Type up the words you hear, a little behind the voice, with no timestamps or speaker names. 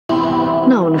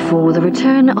for the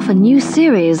return of a new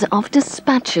series of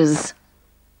dispatches.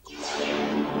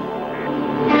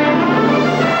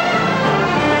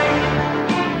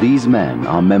 These men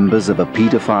are members of a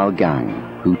paedophile gang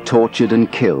who tortured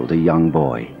and killed a young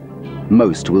boy.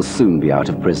 Most will soon be out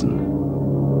of prison.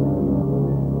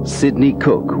 Sidney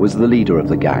Cooke was the leader of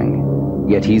the gang,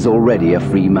 yet he's already a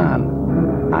free man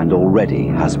and already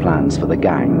has plans for the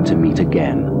gang to meet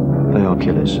again. They are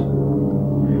killers,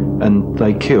 and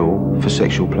they kill for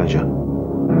sexual pleasure.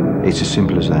 It's as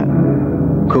simple as that.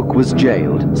 Cooke was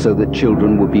jailed so that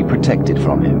children would be protected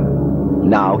from him.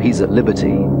 Now he's at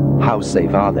liberty. How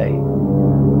safe are they?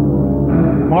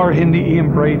 Mara Hindi,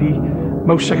 Ian Brady,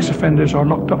 most sex offenders are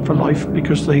locked up for life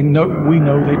because we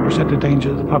know they present a danger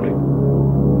to the public.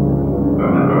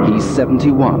 He's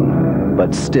 71,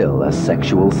 but still a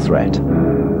sexual threat.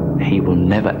 He will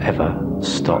never ever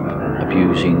stop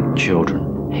abusing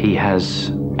children. He has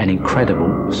an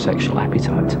incredible sexual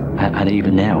appetite, and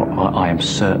even now I am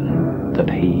certain that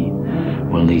he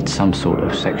will need some sort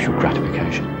of sexual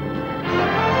gratification.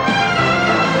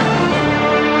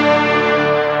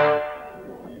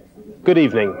 Good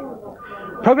evening.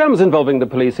 Programmes involving the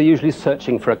police are usually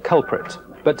searching for a culprit,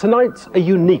 but tonight's a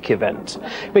unique event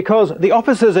because the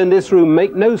officers in this room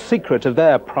make no secret of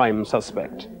their prime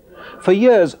suspect. For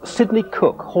years, Sidney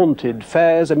Cooke haunted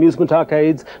fairs, amusement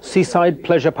arcades, seaside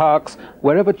pleasure parks,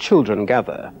 wherever children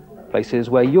gather, places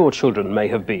where your children may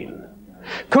have been.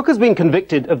 Cooke has been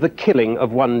convicted of the killing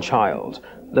of one child.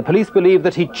 The police believe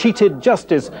that he cheated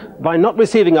justice by not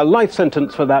receiving a life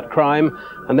sentence for that crime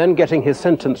and then getting his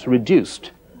sentence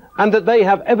reduced, and that they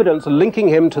have evidence linking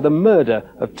him to the murder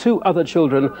of 2 other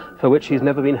children for which he's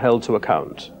never been held to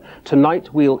account. Tonight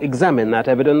we'll examine that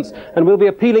evidence, and we'll be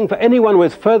appealing for anyone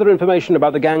with further information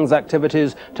about the gang's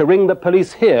activities to ring the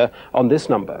police here on this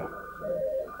number.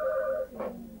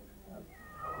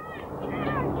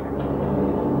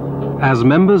 As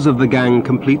members of the gang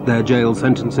complete their jail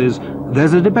sentences,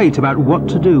 there's a debate about what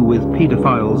to do with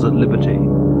paedophiles at liberty.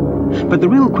 But the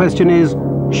real question is,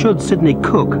 should Sidney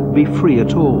Cooke be free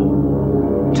at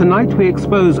all? Tonight we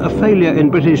expose a failure in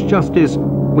British justice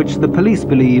which the police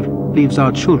believe leaves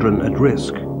our children at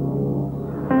risk.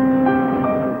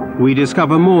 We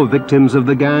discover more victims of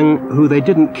the gang who they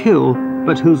didn't kill,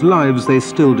 but whose lives they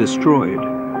still destroyed.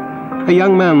 A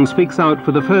young man speaks out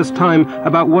for the first time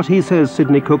about what he says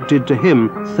Sidney Cooke did to him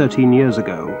 13 years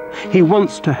ago. He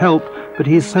wants to help, but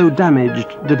he's so damaged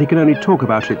that he can only talk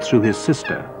about it through his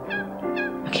sister.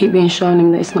 I keep being shown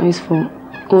him that it's not his fault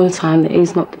all the time, that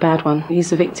he's not the bad one. He's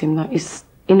the victim, that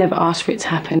he never asked for it to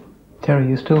happen. Terry,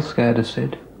 you're still scared of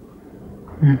Sid?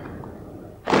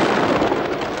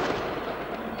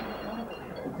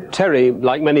 Terry,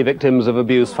 like many victims of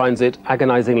abuse, finds it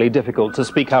agonizingly difficult to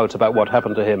speak out about what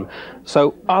happened to him.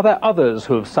 So are there others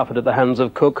who have suffered at the hands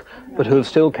of Cooke, but who have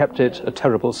still kept it a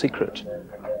terrible secret?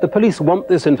 The police want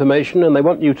this information, and they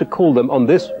want you to call them on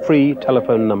this free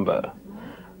telephone number.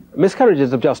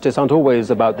 Miscarriages of justice aren't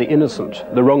always about the innocent,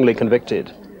 the wrongly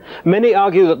convicted. Many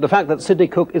argue that the fact that Sidney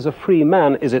Cooke is a free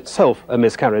man is itself a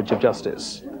miscarriage of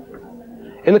justice.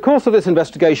 In the course of this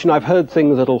investigation, I've heard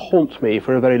things that'll haunt me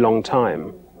for a very long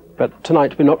time. But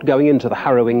tonight we're not going into the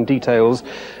harrowing details.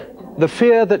 The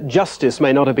fear that justice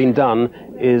may not have been done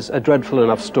is a dreadful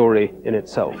enough story in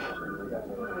itself.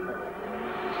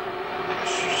 As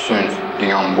soon as the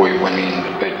young boy went in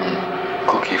the bedroom,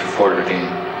 Cookie followed him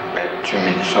back 2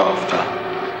 minutes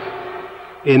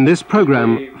after. In this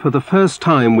program, for the first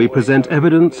time we present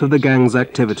evidence of the gang's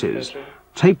activities,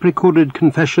 tape-recorded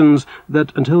confessions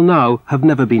that until now have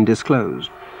never been disclosed.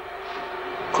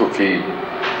 Cookie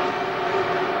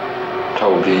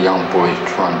told the young boy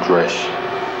to undress.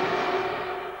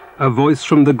 A voice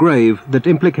from the grave that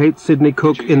implicates Sidney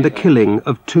Cooke in the killing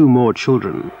of 2 more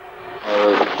children. I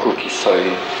heard Cookie say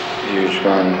he was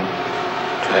going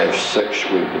to have sex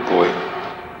with the boy.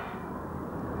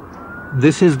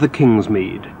 This is the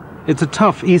Kingsmead. It's a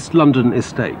tough East London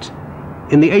estate.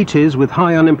 In the 80s, with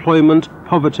high unemployment,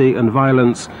 poverty and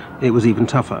violence, it was even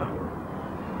tougher.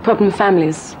 Problem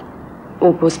families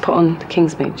all was put on the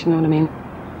Kingsmead, do you know what I mean?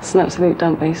 It's an absolute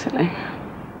dump, basically.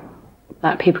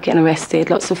 Like people getting arrested,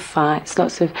 lots of fights,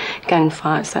 lots of gang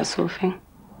fights, that sort of thing.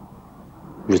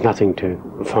 There's nothing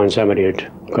to find somebody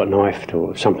who'd got knifed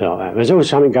or something like that. There's always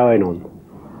something going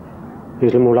on. It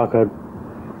was more like a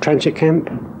transit camp.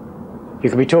 You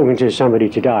could be talking to somebody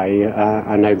today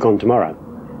and they've gone tomorrow.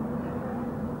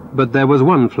 But there was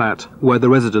one flat where the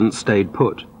residents stayed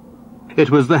put.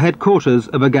 It was the headquarters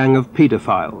of a gang of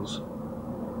paedophiles.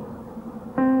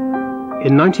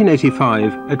 In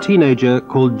 1985, a teenager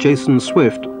called Jason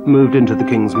Swift moved into the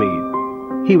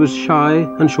Kingsmead. He was shy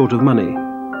and short of money.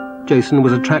 Jason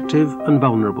was attractive and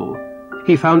vulnerable.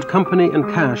 He found company and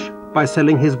cash by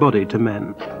selling his body to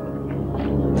men.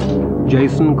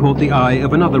 Jason caught the eye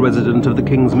of another resident of the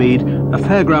Kingsmead, a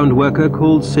fairground worker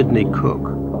called Sidney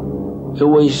Cooke. He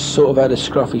always sort of had a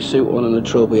scruffy suit on and a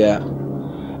trilby hat.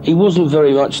 He wasn't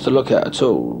very much to look at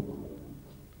all.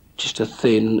 Just a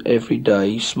thin,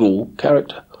 everyday, small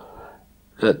character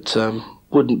that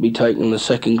wouldn't be taken a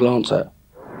second glance at.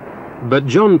 But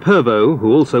John Purvo,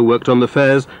 who also worked on the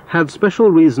fairs, had special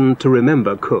reason to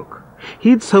remember Cooke.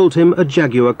 He'd sold him a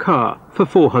Jaguar car for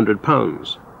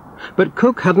 £400. But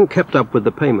Cooke hadn't kept up with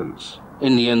the payments.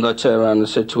 In the end, I turned around and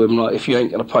said to him, like, if you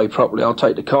ain't going to pay properly, I'll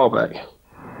take the car back.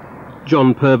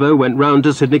 John Purvo went round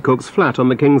to Sidney Cooke's flat on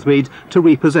the Kingsmead to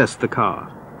repossess the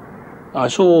car. I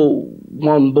saw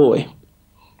one boy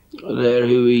there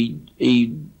who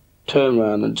he turned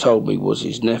around and told me was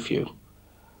his nephew.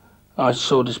 I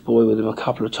saw this boy with him a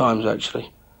couple of times,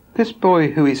 actually. This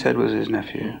boy who he said was his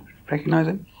nephew, recognise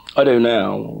him? I do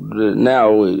now.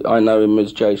 Now I know him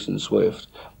as Jason Swift,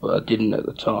 but I didn't at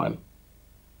the time.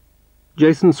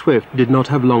 Jason Swift did not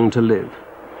have long to live.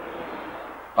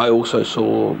 I also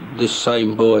saw this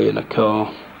same boy in a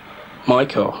car, my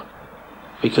car,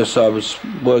 because I was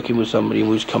working with somebody who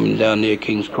was coming down near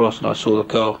King's Cross and I saw the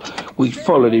car. We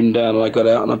followed him down and I got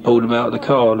out and I pulled him out of the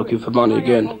car looking for money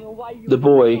again. The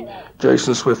boy,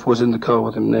 Jason Swift, was in the car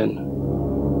with him then.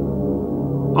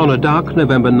 On a dark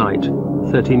November night,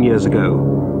 13 years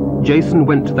ago, Jason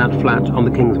went to that flat on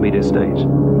the Kingsmead estate.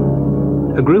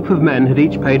 A group of men had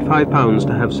each paid £5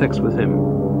 to have sex with him.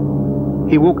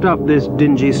 He walked up this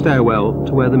dingy stairwell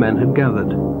to where the men had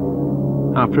gathered.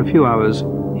 After a few hours,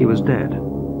 he was dead.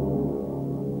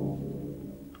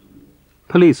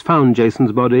 Police found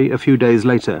Jason's body a few days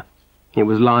later. He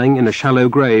was lying in a shallow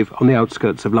grave on the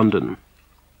outskirts of London.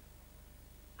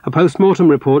 A post-mortem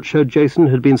report showed Jason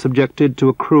had been subjected to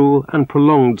a cruel and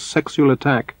prolonged sexual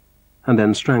attack and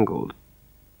then strangled.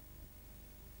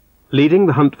 Leading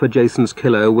the hunt for Jason's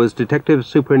killer was Detective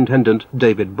Superintendent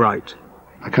David Bright.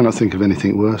 I cannot think of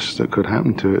anything worse that could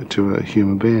happen to a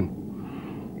human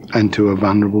being and to a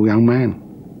vulnerable young man.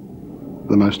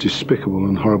 The most despicable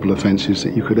and horrible offences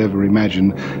that you could ever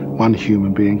imagine one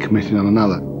human being committing on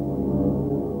another.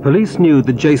 Police knew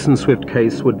the Jason Swift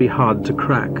case would be hard to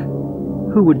crack.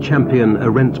 Who would champion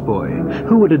a rent boy?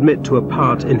 Who would admit to a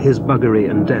part in his buggery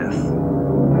and death?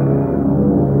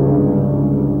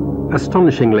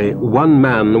 Astonishingly, one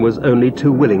man was only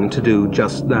too willing to do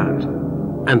just that,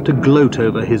 and to gloat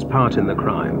over his part in the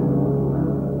crime.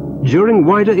 During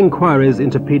wider inquiries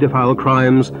into paedophile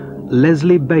crimes,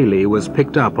 Leslie Bailey was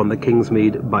picked up on the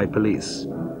Kingsmead by police.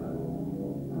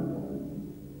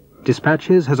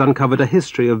 Dispatches has uncovered a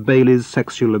history of Bailey's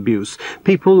sexual abuse.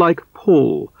 People like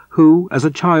Paul, who, as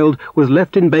a child, was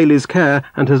left in Bailey's care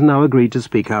and has now agreed to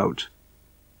speak out.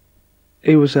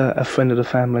 He was a friend of the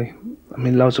family. I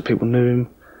mean, loads of people knew him.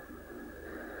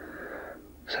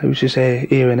 So he was just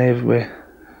here and everywhere.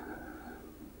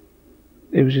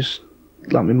 It was just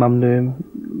like my mum knew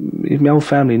him. My whole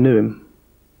family knew him.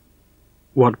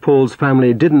 What Paul's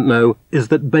family didn't know is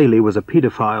that Bailey was a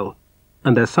paedophile,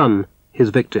 and their son his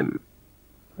victim.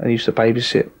 And he used to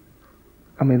babysit.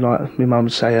 I mean, like, my mum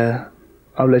would say,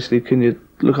 oh, Leslie, can you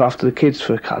look after the kids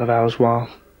for a couple of hours while I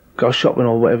go shopping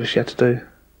or whatever she had to do?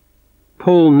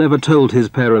 Paul never told his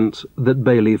parents that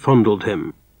Bailey fondled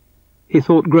him. He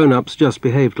thought grown-ups just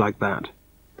behaved like that.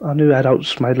 I knew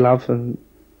adults made love and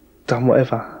done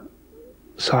whatever.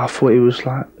 So I thought he was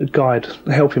like a guide,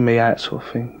 helping me out sort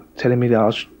of thing, telling me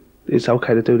that it's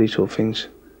okay to do these sort of things.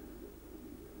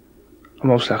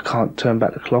 And obviously I can't turn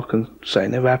back the clock and say it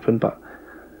never happened, but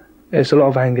there's a lot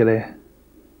of anger there.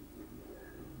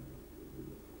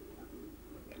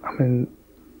 I mean,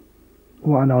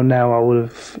 what I know now, I would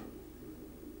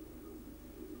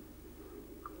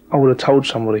have told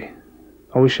somebody.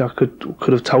 I wish I could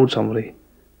have told somebody.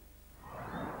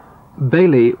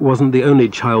 Bailey wasn't the only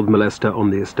child molester on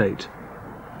the estate,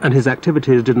 and his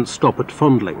activities didn't stop at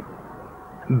fondling.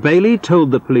 Bailey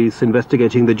told the police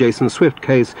investigating the Jason Swift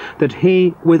case that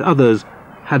he, with others,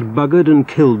 had buggered and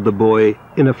killed the boy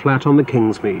in a flat on the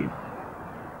Kingsmead.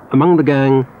 Among the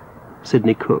gang,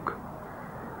 Sidney Cooke.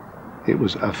 It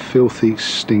was a filthy,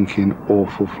 stinking,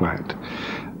 awful flat.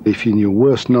 If in your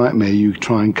worst nightmare you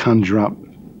try and conjure up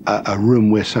a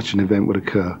room where such an event would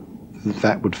occur,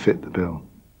 that would fit the bill.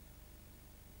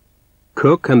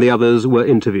 Cooke and the others were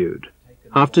interviewed.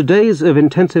 After days of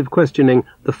intensive questioning,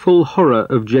 the full horror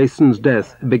of Jason's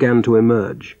death began to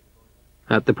emerge.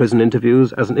 At the prison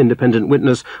interviews, as an independent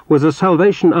witness, was a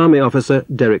Salvation Army officer,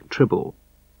 Derek Tribble.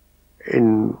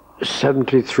 In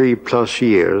 73 plus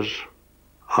years,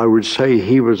 I would say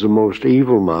he was the most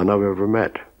evil man I've ever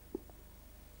met.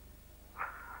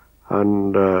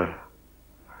 And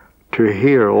to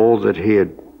hear all that he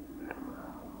had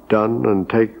done and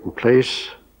taken place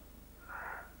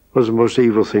was the most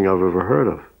evil thing I've ever heard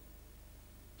of.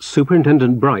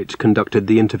 Superintendent Bright conducted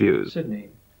the interviews. Sydney,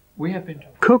 we have been...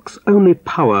 Cooke's only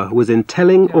power was in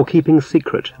telling or keeping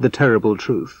secret the terrible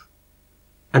truth.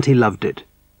 And he loved it.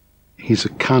 He's a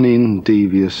cunning,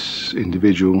 devious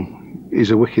individual.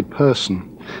 He's a wicked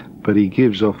person, but he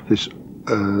gives off this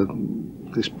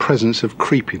this presence of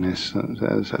creepiness.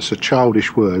 That's a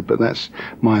childish word, but that's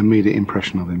my immediate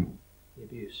impression of him. The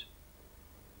abuse.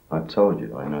 I've told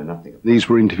you, I know nothing. These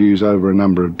were interviews over a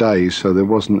number of days, so there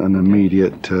wasn't an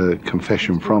immediate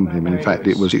confession from him. In fact,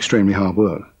 it was extremely hard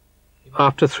work.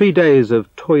 After 3 days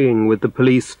of toying with the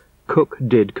police, Cooke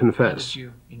did confess.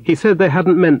 He said they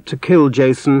hadn't meant to kill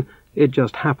Jason, it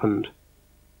just happened.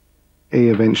 He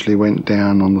eventually went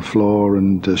down on the floor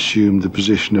and assumed the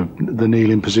position of the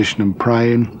kneeling position and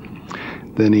praying.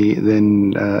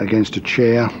 Then against a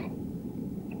chair.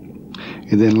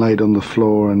 He then laid on the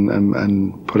floor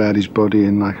and put out his body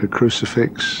in like a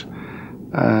crucifix.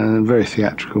 Very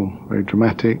theatrical, very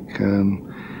dramatic.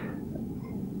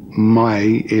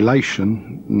 My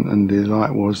elation and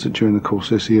delight was that during the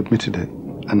course of this he admitted it.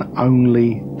 And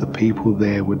only the people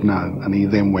there would know. And he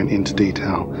then went into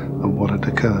detail of what had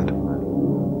occurred.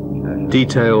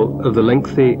 Detail of the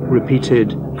lengthy,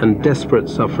 repeated and desperate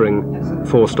suffering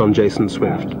forced on Jason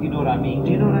Swift. You know what I mean?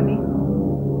 Do you know what I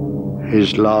mean?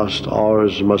 His last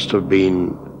hours must have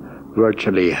been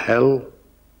virtually hell.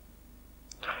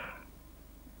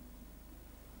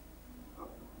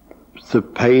 The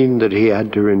pain that he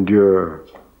had to endure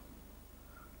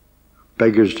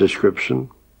beggars description,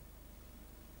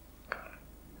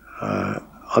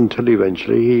 until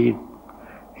eventually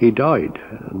he died.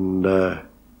 And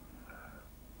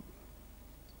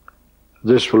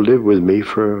this will live with me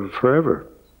forever.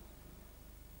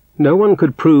 No one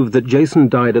could prove that Jason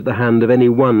died at the hand of any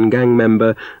one gang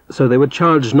member, so they were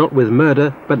charged not with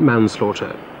murder, but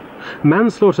manslaughter.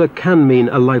 Manslaughter can mean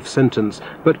a life sentence,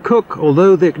 but Cooke,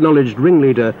 although the acknowledged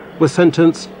ringleader, was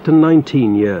sentenced to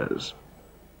 19 years.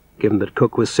 Given that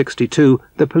Cooke was 62,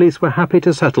 the police were happy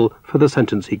to settle for the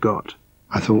sentence he got.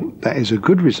 I thought that is a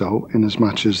good result in as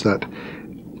much as that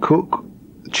Cooke,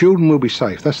 children will be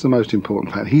safe. That's the most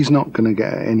important fact. He's not going to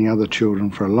get any other children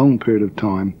for a long period of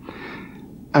time.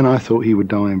 And I thought he would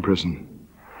die in prison.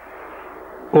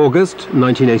 August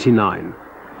 1989.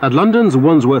 At London's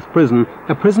Wandsworth Prison,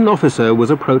 a prison officer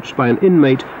was approached by an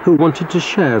inmate who wanted to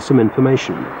share some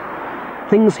information.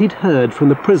 Things he'd heard from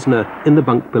the prisoner in the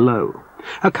bunk below.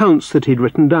 Accounts that he'd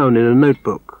written down in a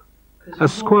notebook. A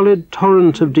squalid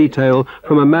torrent of detail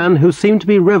from a man who seemed to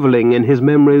be revelling in his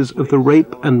memories of the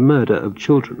rape and murder of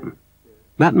children.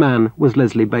 That man was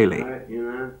Leslie Bailey.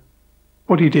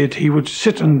 What he did, he would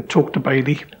sit and talk to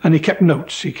Bailey, and he kept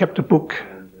notes. He kept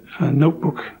a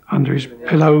notebook under his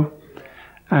pillow,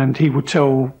 and he would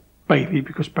tell Bailey,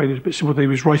 because Bailey was a bit simple, that he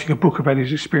was writing a book about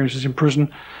his experiences in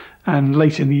prison, and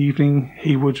late in the evening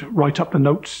he would write up the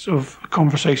notes of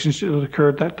conversations that had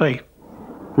occurred that day.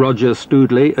 Roger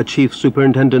Stoodley, a chief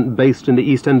superintendent based in the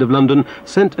East End of London,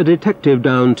 sent a detective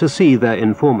down to see their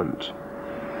informant.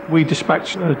 We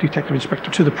dispatched a detective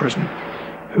inspector to the prison,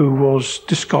 who was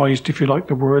disguised, if you like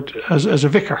the word, as a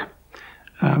vicar.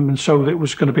 And so it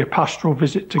was going to be a pastoral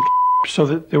visit to so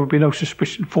that there would be no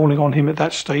suspicion falling on him at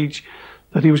that stage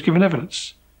that he was given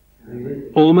evidence.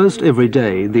 Almost every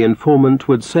day, the informant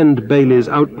would send Bailey's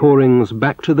outpourings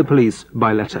back to the police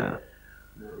by letter.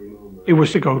 It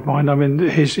was the goldmine. I mean,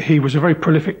 he was a very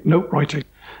prolific note writer.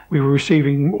 We were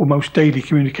receiving almost daily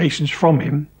communications from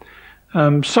him.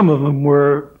 Some of them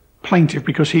were plaintive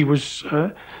because he was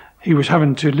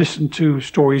having to listen to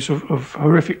stories of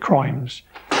horrific crimes.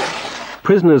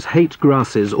 Prisoners hate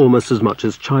grasses almost as much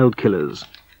as child killers.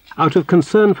 Out of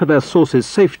concern for their sources'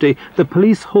 safety, the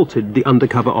police halted the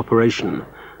undercover operation.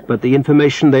 But the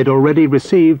information they'd already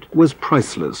received was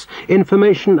priceless.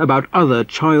 Information about other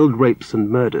child rapes and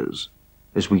murders.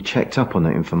 As we checked up on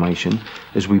that information,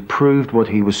 as we proved what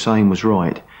he was saying was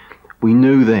right, we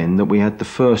knew then that we had the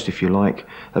first, if you like,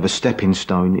 of a stepping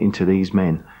stone into these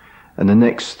men. And the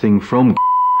next thing from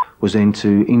was then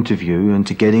to interview and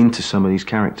to get into some of these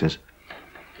characters.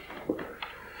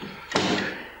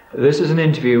 This is an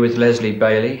interview with Leslie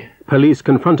Bailey. Police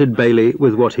confronted Bailey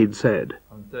with what he'd said.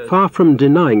 Far from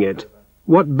denying it,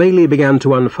 what Bailey began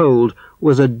to unfold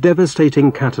was a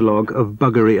devastating catalogue of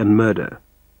buggery and murder.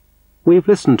 We've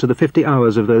listened to the 50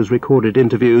 hours of those recorded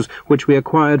interviews, which we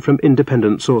acquired from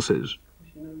independent sources.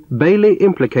 Bailey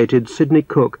implicated Sidney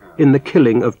Cooke in the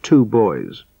killing of 2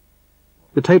 boys.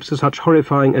 The tapes are such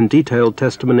horrifying and detailed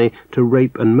testimony to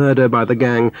rape and murder by the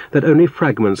gang that only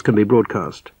fragments can be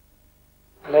broadcast.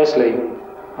 Leslie,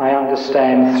 I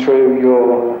understand through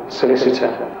your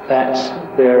solicitor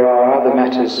that there are other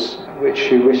matters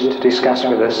which you wish to discuss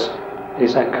with us.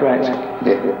 Is that correct?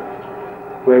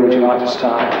 Yeah. Where would you like to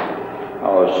start? I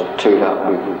was told up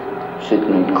with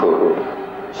SIDNEY Cooke,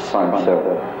 same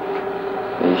cell.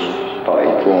 He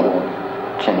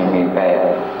started telling me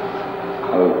about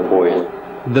how boys.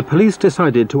 The police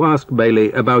decided to ask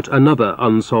Bailey about another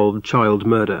unsolved child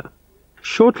murder.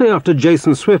 Shortly after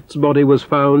Jason Swift's body was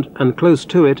found, and close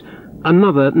to it,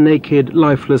 another naked,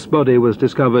 lifeless body was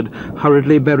discovered,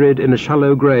 hurriedly buried in a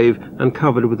shallow grave and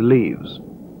covered with leaves.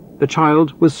 The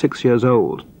child was 6 years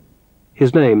old.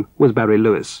 His name was Barry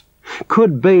Lewis.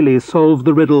 Could Bailey solve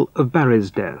the riddle of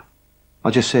Barry's death? I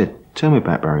just said, tell me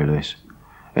about Barry Lewis.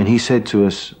 And he said to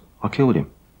us, I killed him.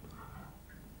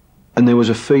 And there was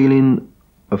a feeling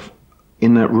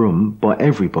in that room by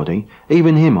everybody,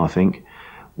 even him, I think,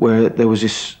 where there was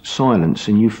this silence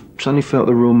and you suddenly felt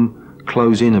the room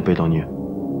close in a bit on you.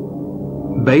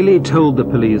 Bailey told the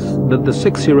police that the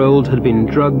 6-year-old had been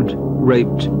drugged,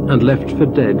 raped and left for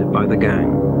dead by the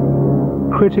gang.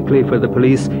 Critically for the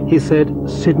police, he said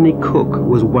SIDNEY Cooke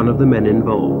was one of the men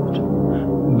involved.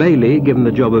 Bailey, given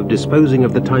the job of disposing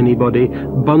of the tiny body,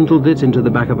 bundled it into the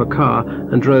back of a car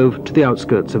and drove to the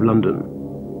outskirts of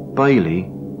London. Bailey,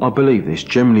 I believe this,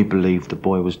 generally believed the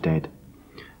boy was dead.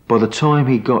 By the time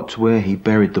he got to where he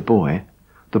buried the boy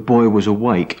was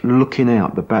awake, looking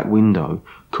out the back window,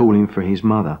 calling for his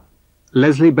mother.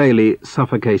 Leslie Bailey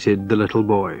suffocated the little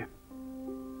boy.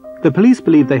 The police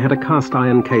believe they had a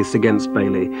cast-iron case against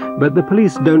Bailey, but the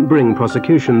police don't bring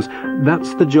prosecutions.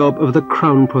 That's the job of the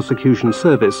Crown Prosecution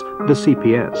Service, the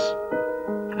CPS.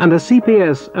 And the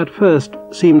CPS at first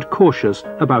seemed cautious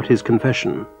about his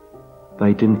confession.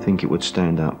 They didn't think it would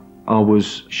stand up. I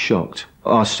was shocked.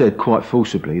 I said quite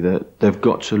forcibly that they've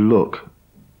got to look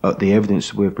at the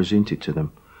evidence we've presented to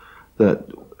them, that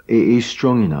it is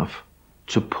strong enough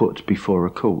to put before a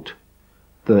court,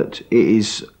 that it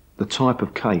is the type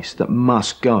of case that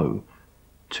must go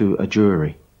to a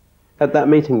jury. At that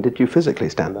meeting, did you physically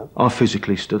stand up? I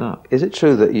physically stood up. Is it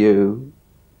true that you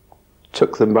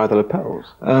took them by the lapels?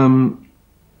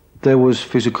 There was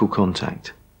physical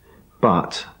contact,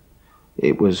 but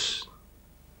it was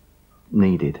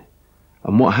needed.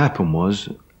 And what happened was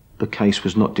the case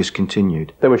was not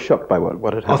discontinued. They were shocked by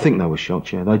what had happened? I think they were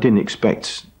shocked, yeah. They didn't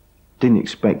expect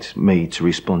me to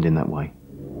respond in that way.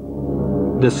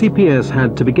 The CPS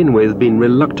had, to begin with, been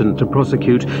reluctant to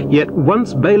prosecute, yet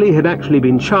once Bailey had actually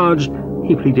been charged,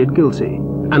 he pleaded guilty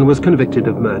and was convicted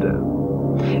of murder.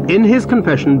 In his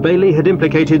confession, Bailey had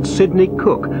implicated SIDNEY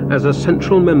Cooke as a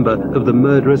central member of the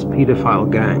murderous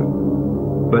paedophile gang.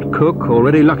 But Cooke,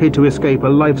 already lucky to escape a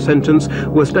life sentence,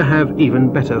 was to have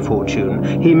even better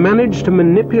fortune. He managed to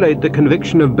manipulate the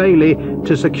conviction of Bailey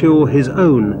to secure his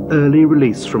own early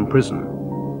release from prison.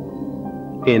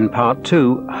 In Part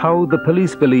 2, how the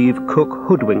police believe Cooke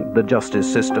hoodwinked the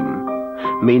justice system.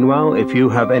 Meanwhile, if you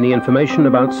have any information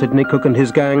about SIDNEY Cooke and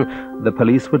his gang, the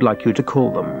police would like you to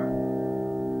call them.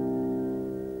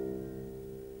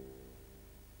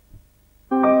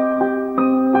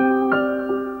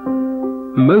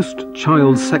 Most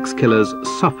child sex killers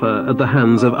suffer at the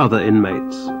hands of other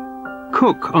inmates.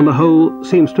 Cooke, on the whole,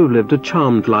 seems to have lived a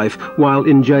charmed life while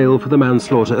in jail for the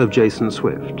manslaughter of Jason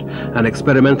Swift. An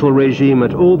experimental regime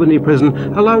at Albany Prison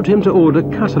allowed him to order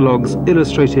catalogues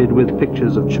illustrated with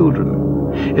pictures of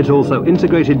children. It also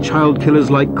integrated child killers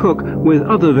like Cooke with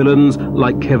other villains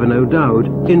like Kevin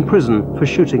O'Dowd in prison for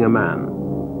shooting a man.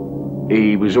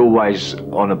 He was always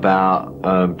on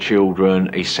about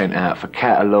children. He sent out for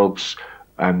catalogues,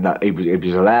 and that he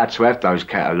was allowed to have those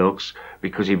catalogues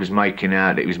because he was making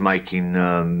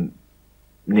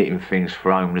knitting things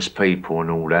for homeless people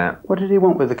and all that. What did he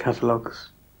want with the catalogues?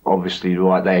 Obviously,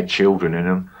 like, they had children in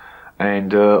them,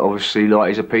 and obviously, like,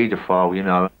 he's a paedophile, you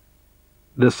know.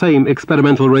 The same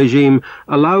experimental regime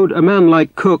allowed a man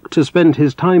like Cooke to spend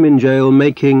his time in jail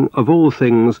making, of all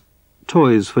things,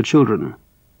 toys for children.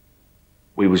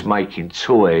 We was making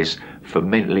toys for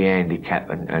mentally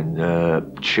handicapped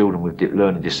and children with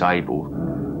learning disabled.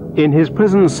 In his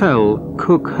prison cell,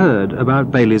 Cooke heard about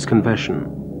Bailey's confession.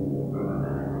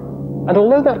 And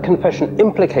although that confession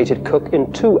implicated Cooke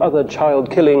in 2 other child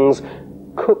killings,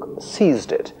 Cooke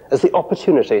seized it as the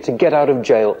opportunity to get out of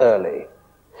jail early.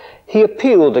 He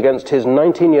appealed against his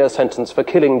 19-year sentence for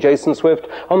killing Jason Swift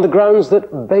on the grounds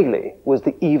that Bailey was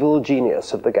the evil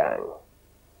genius of the gang.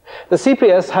 The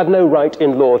CPS had no right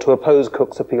in law to oppose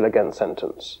Cooke's appeal against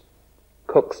sentence.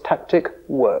 Cooke's tactic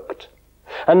worked.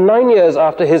 And 9 years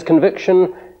after his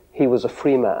conviction, he was a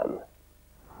free man.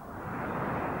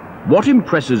 What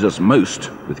impresses us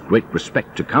most, with great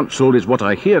respect to counsel, is what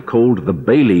I hear called the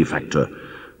Bailey factor.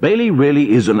 Bailey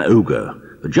really is an ogre.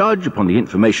 The judge, upon the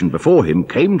information before him,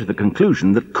 came to the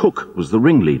conclusion that Cooke was the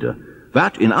ringleader.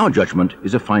 That, in our judgment,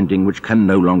 is a finding which can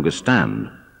no longer stand.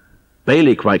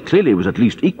 Bailey quite clearly was at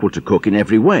least equal to Cooke in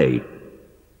every way.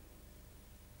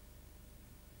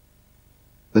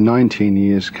 The 19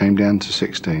 years came down to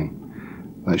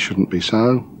 16. That shouldn't be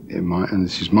so, and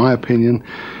this is my opinion.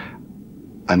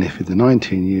 And if the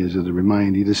 19 years had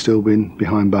remained, he'd have still been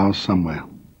behind bars somewhere.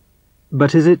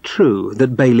 But is it true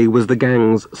that Bailey was the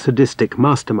gang's sadistic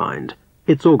mastermind,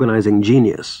 its organising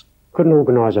genius? Couldn't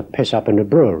organise a piss up in the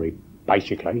brewery,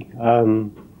 basically.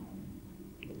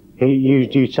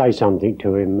 You'd say something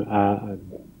to him,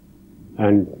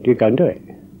 and you'd go and do it.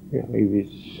 You know, he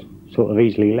was sort of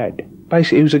easily led.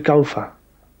 Basically, he was a golfer.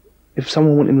 If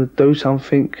someone wanted him to do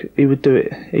something, he would do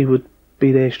it. He would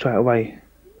be there straight away.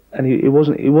 And he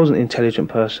wasn't an intelligent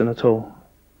person at all.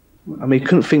 I mean, he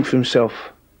couldn't think for himself.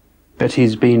 But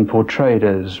he's been portrayed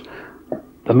as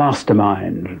the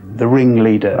mastermind, the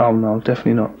ringleader. Oh no,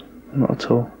 definitely not. Not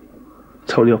at all.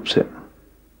 Totally opposite.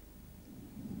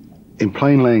 In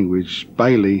plain language,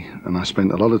 Bailey, and I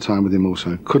spent a lot of time with him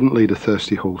also, couldn't lead a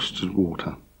thirsty horse to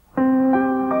water.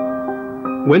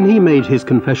 When he made his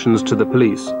confessions to the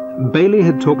police, Bailey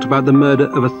had talked about the murder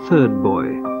of a third boy,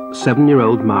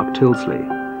 7-year-old Mark Tilsley.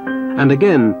 And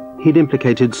again, he'd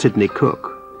implicated Sidney Cooke.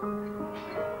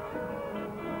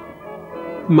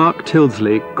 Mark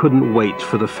Tilsley couldn't wait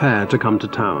for the fair to come to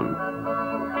town.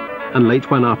 And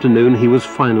late one afternoon, he was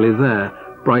finally there.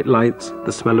 Bright lights,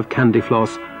 the smell of candy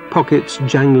floss, pockets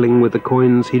jangling with the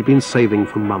coins he'd been saving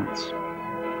for months.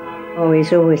 Oh,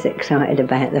 he's always excited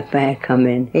about the fair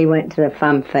coming. He went to the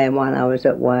fun fair while I was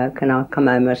at work, and I come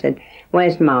home, I said,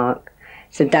 "Where's Mark?"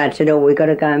 So Dad said, "Oh, we've got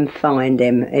to go and find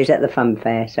him. He's at the fun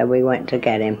fair." So we went to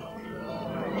get him.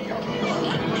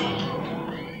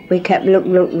 We kept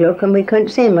look, and we couldn't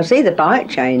see him. I see the bike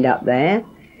chained up there.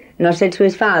 And I said to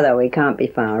his father, "We can't be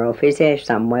far off. He's here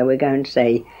somewhere. We're going to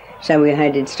see." So we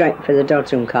headed straight for the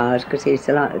Dodgem cars, because he used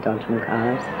to like the Dodgem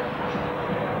cars.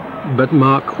 But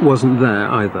Mark wasn't there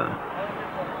either.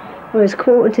 Well, it was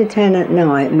 10:15 at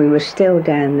night, and we were still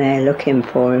down there looking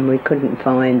for him. We couldn't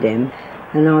find him.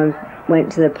 And I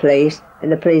went to the police,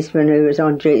 and the policeman who was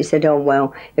on duty said, "Oh,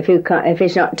 well, if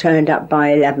he's not turned up by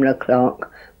 11 o'clock,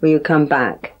 will you come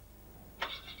back?"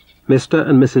 Mr.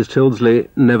 and Mrs. Tilsley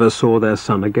never saw their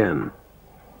son again.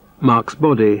 Mark's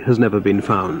body has never been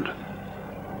found.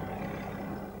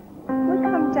 We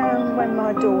come down when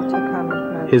my daughter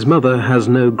comes. His mother has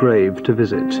no grave to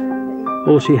visit.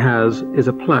 All she has is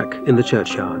a plaque in the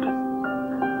churchyard.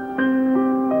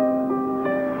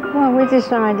 Well, we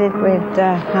decided we'd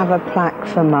have a plaque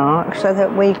for Mark so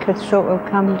that we could sort of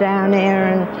come down here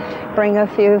and bring a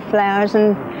few flowers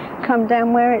and come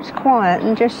down where it's quiet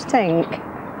and just think.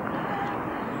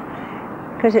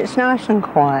 Because it's nice and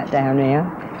quiet down here.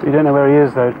 So you don't know where he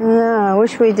is, though? No, I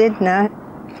wish we did know.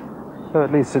 So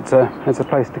at least it's a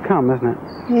place to come, isn't it?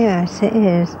 Yes, it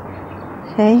is.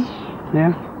 See?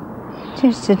 Yeah?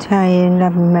 Just to tell you in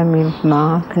loving memory of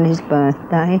Mark and his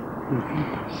birthday.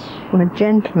 Well, a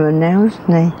gentleman now, isn't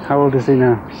he? How old is he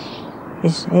now?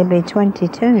 He'll be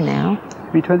 22 now.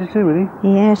 He'll be 22, will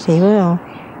he? Yes, he will.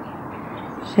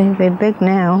 So he'll be big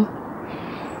now.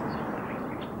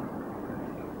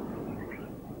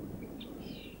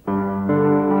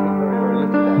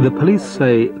 The police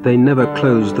say they never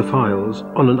closed the files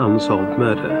on an unsolved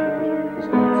murder.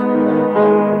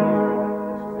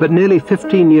 But nearly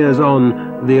 15 years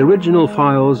on, the original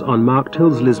files on Mark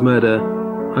Tilsley's murder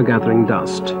are gathering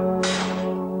dust.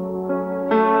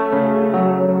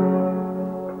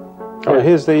 Oh,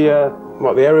 here's the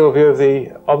aerial view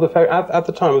of the fair at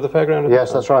the time of the fairground.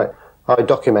 Yes, that's right. I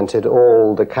documented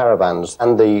all the caravans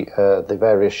and the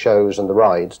various shows and the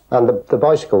rides, and the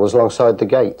bicycle was alongside the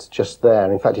gate, just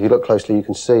there. In fact, if you look closely, you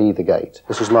can see the gate.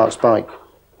 This is Mark's bike.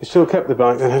 You still kept the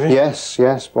bike then, have you?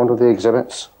 Yes, one of the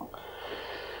exhibits.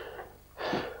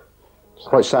 It's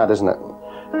quite sad, isn't it?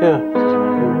 Yeah.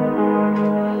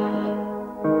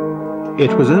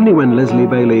 It was only when Leslie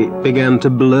Bailey began to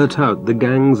blurt out the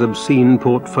gang's obscene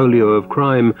portfolio of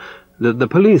crime that the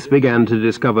police began to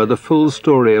discover the full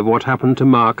story of what happened to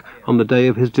Mark on the day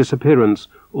of his disappearance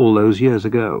all those years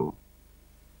ago.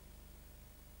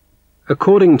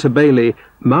 According to Bailey,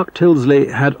 Mark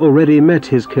Tilsley had already met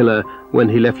his killer when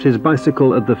he left his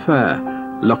bicycle at the fair,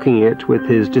 locking it with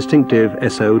his distinctive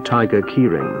SO Tiger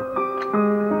keyring.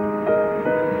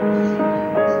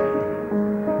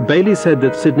 Bailey said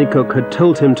that Sidney Cooke had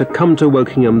told him to come to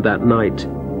Wokingham that night.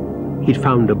 He'd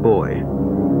found a boy.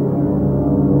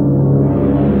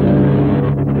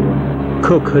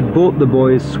 Cooke had bought the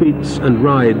boys sweets and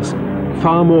rides,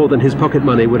 far more than his pocket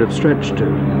money would have stretched to.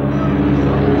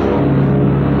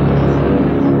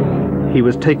 He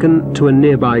was taken to a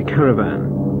nearby caravan,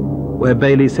 where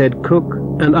Bailey said Cooke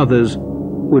and others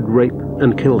would rape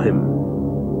and kill him.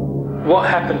 What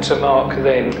happened to Mark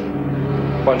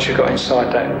then, once you got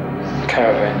inside that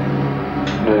caravan?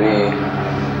 The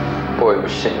boy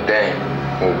was sitting down,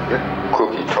 or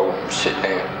Cookie told him to sit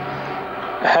down.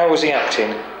 How was he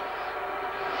acting?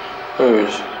 He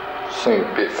was seemed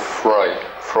a bit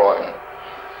frightened.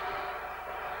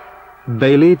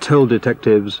 Bailey told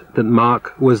detectives that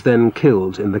Mark was then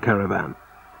killed in the caravan.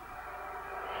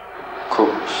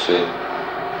 Cooke said,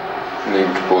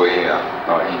 leave the boy here,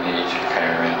 like he needs a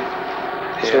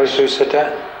caravan. So who said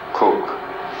that? Cooke.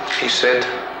 He said?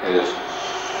 Yes,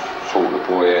 sort the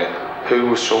boy out. Who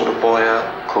was sort the boy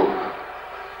out? Cooke.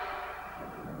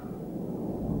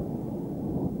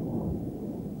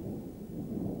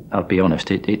 I'll be honest,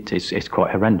 it's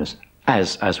quite horrendous,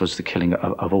 as was the killing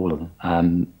of all of them.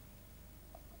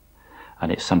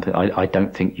 And it's something I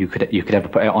don't think you could ever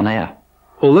put out on air.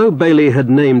 Although Bailey had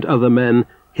named other men,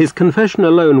 his confession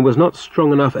alone was not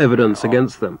strong enough evidence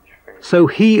against them. So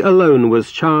he alone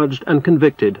was charged and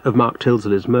convicted of Mark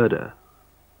Tilsley's murder.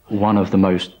 One of the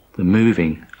most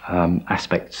moving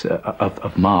aspects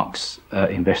of Mark's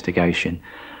investigation,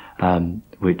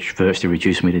 which virtually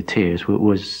reduced me to tears,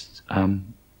 was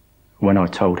when I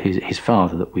told his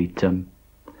father that we'd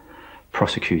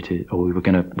prosecuted, or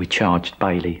we charged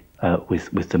Bailey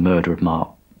with the murder of Mark,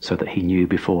 so that he knew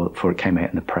before it came out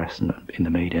in the press and in the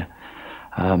media.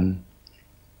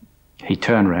 He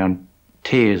turned around,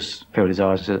 tears filled his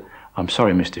eyes, and said, "I'm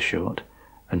sorry, Mr. Short,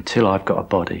 until I've got a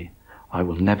body, I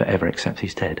will never ever accept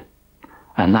he's dead."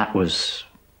 And that was,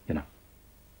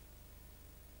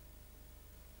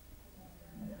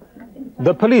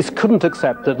 The police couldn't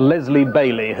accept that Leslie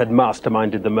Bailey had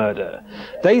masterminded the murder.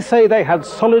 They say they had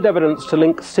solid evidence to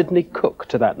link Sidney Cooke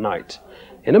to that night.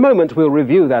 In a moment we'll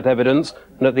review that evidence,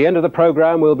 and at the end of the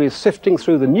programme we'll be sifting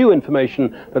through the new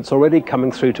information that's already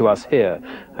coming through to us here,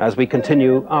 as we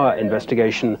continue our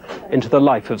investigation into the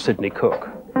life of Sidney Cooke.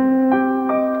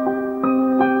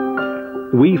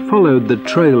 We followed the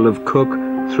trail of Cooke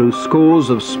through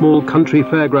scores of small country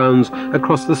fairgrounds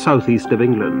across the southeast of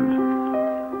England.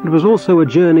 It was also a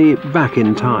journey back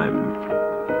in time.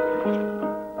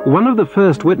 One of the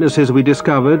first witnesses we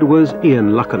discovered was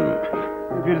Ian Lucken.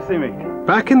 Good to see me.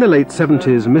 Back in the late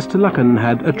 70s, Mr. Lucken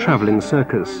had a travelling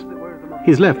circus.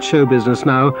 He's left show business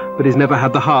now, but he's never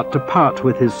had the heart to part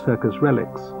with his circus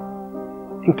relics,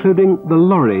 including the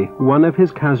lorry one of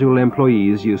his casual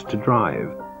employees used to drive,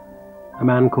 a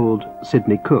man called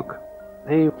Sidney Cooke.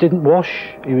 He didn't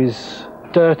wash, he was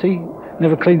dirty,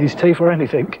 never cleaned his teeth or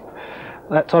anything.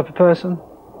 That type of person.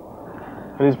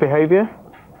 And his behaviour?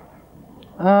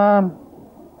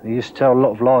 He used to tell a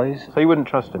lot of lies. So you wouldn't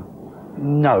trust him?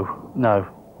 No.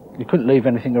 You couldn't leave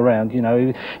anything around, He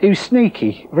was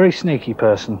sneaky, very sneaky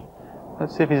person.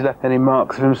 Let's see if he's left any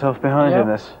marks of himself behind in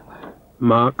this.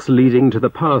 Marks leading to the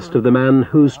past of the man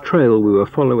whose trail we were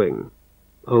following.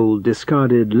 Old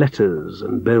discarded letters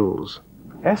and bills.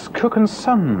 S. Cooke and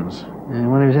Sons. Yeah,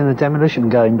 when he was in the demolition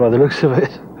game, by the looks of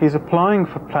it. He's applying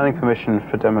for planning permission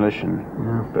for demolition.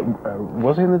 Yeah. But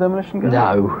was he in the demolition game?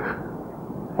 No.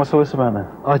 What's all this about then?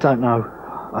 I don't know.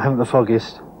 I haven't the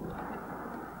foggiest.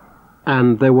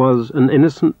 And there was an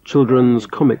innocent children's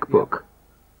comic book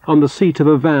on the seat of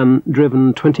a van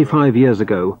driven 25 years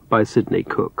ago by Sidney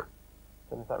Cooke.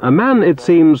 A man, it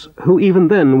seems, who even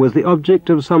then was the object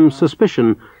of some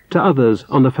suspicion to others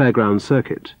on the fairground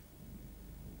circuit.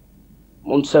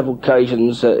 On several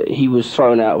occasions, he was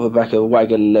thrown out of the back of a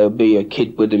wagon and there would be a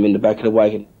kid with him in the back of the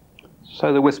wagon.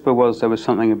 So the whisper was there was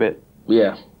something a bit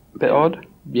odd?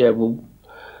 Yeah, well,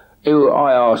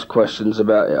 I asked questions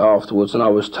about it afterwards and I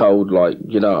was told, like,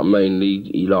 you know what I mean,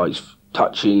 he likes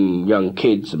touching young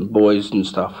kids and boys and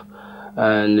stuff.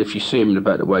 And if you see him in the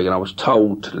back of the wagon, I was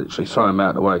told to literally throw him out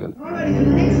of the wagon.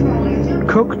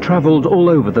 Cooke travelled all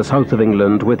over the south of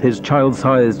England with his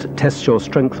child-sized Test Your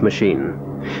Strength machine.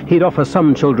 He'd offer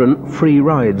some children free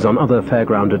rides on other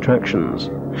fairground attractions.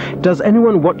 Does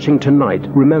anyone watching tonight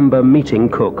remember meeting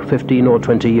Cooke 15 or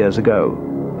 20 years ago?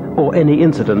 Or any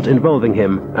incident involving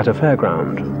him at a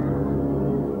fairground?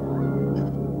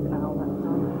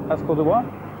 That's called a what?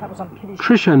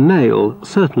 Tricia Nail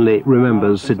certainly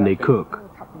remembers Sidney Cooke.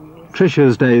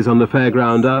 Tricia's days on the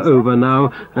fairground are over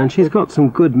now, and she's got some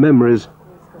good memories,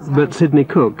 but Sidney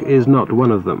Cooke is not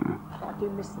one of them.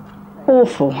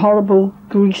 Awful, horrible,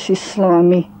 greasy,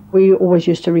 slimy. We always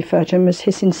used to refer to him as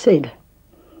hissing Sid,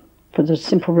 for the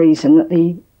simple reason that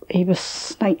he was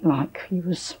snake-like. He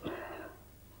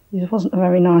wasn't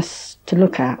very nice to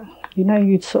look at. You know,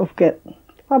 you'd sort of get,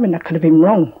 I mean, that could have been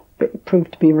wrong, but it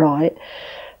proved to be right.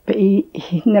 But he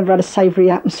never had a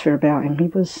savoury atmosphere about him. He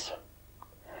was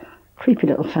a creepy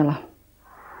little fella.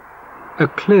 A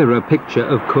clearer picture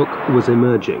of Cooke was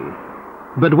emerging.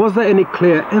 But was there any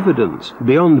clear evidence,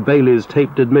 beyond Bailey's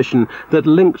taped admission, that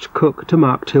linked Cooke to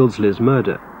Mark Tilsley's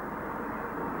murder?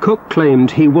 Cooke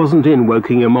claimed he wasn't in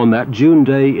Wokingham on that June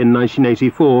day in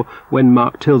 1984 when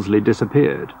Mark Tilsley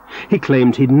disappeared. He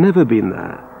claimed he'd never been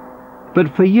there.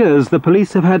 But for years the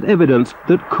police have had evidence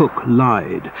that Cooke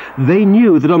lied. They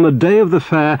knew that on the day of the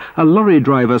fair a lorry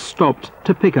driver stopped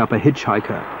to pick up a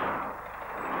hitchhiker.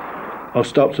 I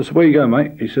stopped. I said, "Where you going,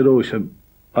 mate?" He said,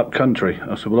 "Up country."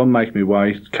 I said, "Well, I'm making my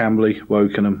way to Camberley,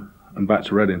 Wokingham and back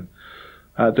to Reading."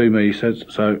 "That'll do me," he said.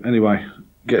 So anyway,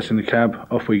 gets in the cab,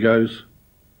 off we goes.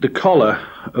 The collar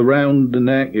around the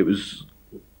neck, it was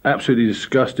absolutely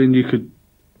disgusting. You could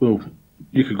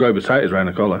grow potatoes around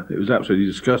the collar. It was absolutely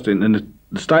disgusting. And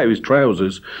the state of his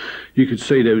trousers, you could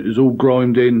see that it was all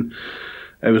grimed in.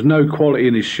 There was no quality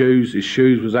in his shoes. His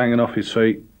shoes was hanging off his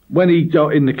feet. When he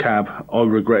got in the cab, I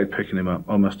regretted picking him up,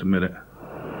 I must admit it.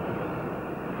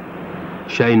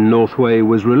 Shane Northway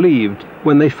was relieved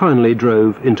when they finally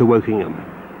drove into Wokingham.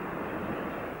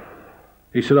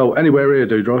 He said, "Oh, anywhere here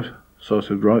do drive." So I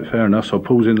said, "Right, fair enough." So I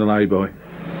pulls in the lay-by.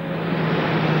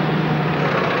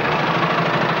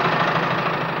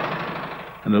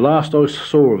 And the last I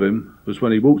saw of him was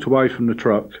when he walked away from the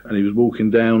truck and he was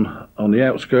walking down on the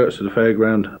outskirts of the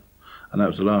fairground, and that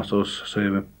was the last I saw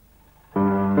of him.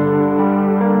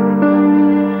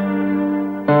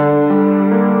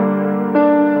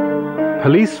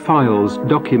 Police files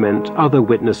document other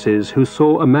witnesses who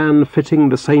saw a man fitting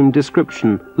the same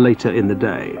description later in the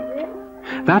day.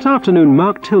 That afternoon,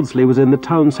 Mark Tilsley was in the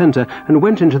town centre and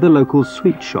went into the local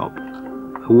sweet shop.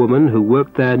 A woman who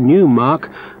worked there knew Mark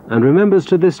and remembers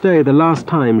to this day the last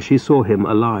time she saw him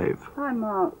alive. Hi,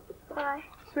 Mark. Hi.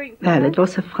 Sweet. Well, it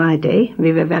was a Friday.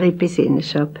 We were very busy in the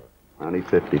shop. Only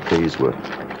 50p's worth.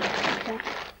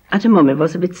 At the moment, it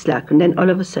was a bit slack, and then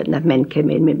all of a sudden, that man came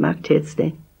in with Mark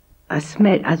Tilsley. I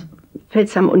felt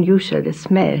some unusual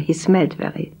smell. He smelled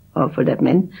very awful, that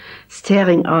man.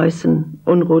 Staring eyes and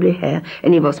unruly hair.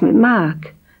 And he was with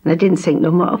Mark. And I didn't think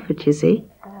no more of it, you see.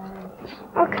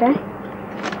 Okay.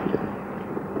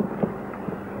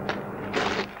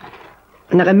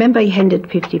 And I remember he handed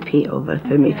 50p over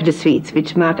for me for the sweets,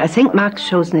 which I think Mark's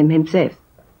chosen him himself.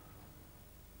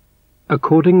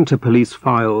 According to police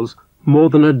files,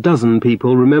 more than a dozen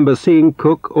people remember seeing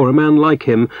Cooke or a man like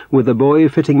him with a boy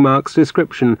fitting Mark's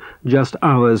description just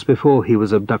hours before he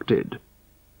was abducted.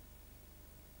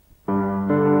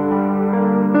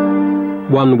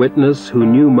 One witness who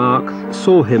knew Mark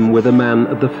saw him with a man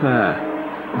at the fair.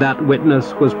 That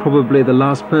witness was probably the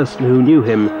last person who knew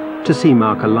him to see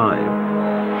Mark alive.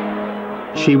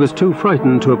 She was too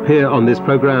frightened to appear on this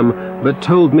programme, but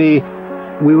told me,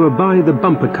 "We were by the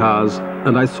bumper cars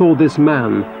and I saw this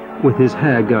man with his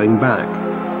hair going back.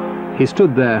 He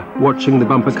stood there watching the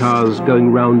bumper cars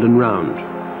going round and round.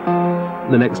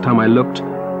 The next time I looked,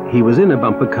 he was in a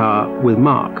bumper car with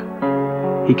Mark.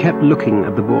 He kept looking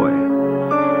at the boy."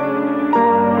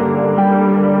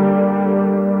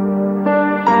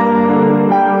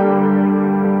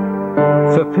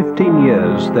 For 15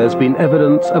 years, there's been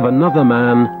evidence of another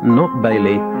man, not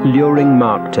Bailey, luring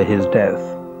Mark to his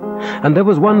death. And there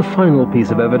was one final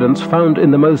piece of evidence found in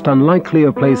the most unlikely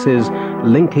of places,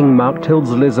 linking Mark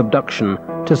Tilsley's abduction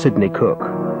to Sidney Cooke.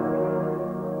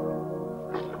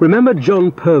 Remember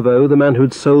John Purvo, the man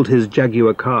who'd sold his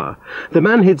Jaguar car? The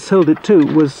man he'd sold it to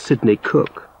was Sidney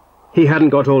Cooke. He hadn't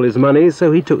got all his money,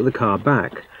 so he took the car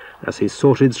back. As he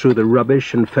sorted through the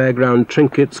rubbish and fairground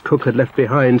trinkets Cooke had left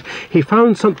behind, he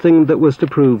found something that was to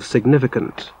prove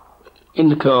significant. In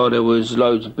the car there was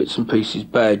loads of bits and pieces,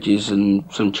 badges and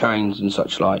some chains and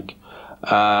such like.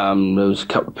 There was a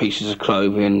couple of pieces of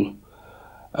clothing,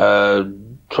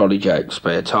 trolley jack,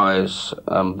 spare tyres.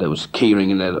 There was a keyring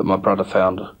in there that my brother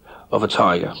found of a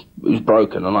tiger. It was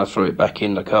broken and I threw it back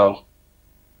in the car.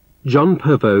 John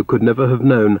Purvo could never have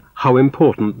known how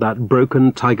important that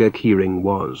broken tiger keyring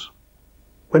was.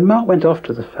 When Mark went off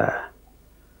to the fair,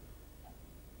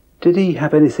 did he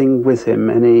have anything with him,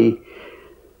 any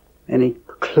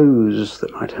clues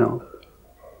that might help?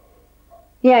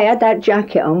 Yeah, he had that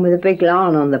jacket on with a big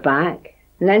lion on the back,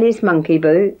 and then his monkey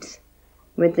boots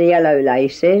with the yellow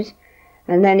laces,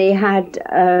 and then he had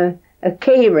a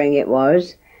key ring, it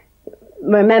was.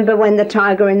 Remember when the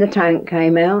Tiger in the Tank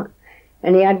came out?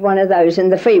 and he had one of those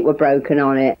and the feet were broken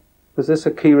on it. Was this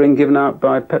a key ring given out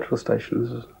by petrol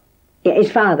stations? Yeah,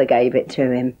 his father gave it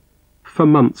to him. For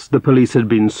months, the police had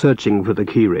been searching for the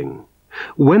keyring.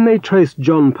 When they traced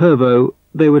John Purvo,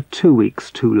 they were 2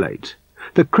 weeks too late.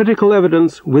 The critical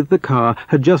evidence with the car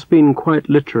had just been quite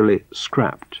literally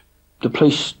scrapped. The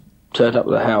police turned up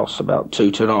at the house about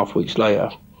 2.5 weeks later.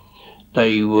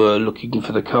 They were looking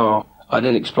for the car. I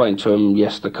then explained to them,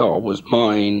 yes, the car was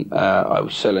mine. I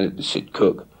was selling it to Sid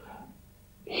Cooke.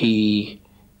 He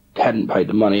hadn't paid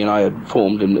the money, and I had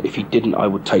informed him that if he didn't, I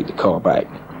would take the car back.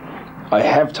 I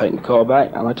have taken the car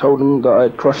back, and I told him that I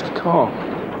had crushed the car.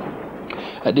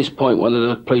 At this point, one of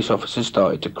the police officers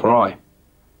started to cry.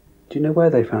 Do you know where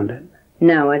they found it?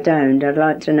 No, I don't. I'd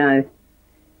like to know.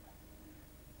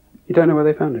 You don't know where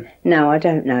they found it? No, I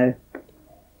don't know.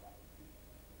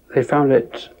 They found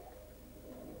it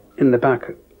in the back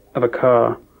of a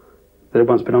car that had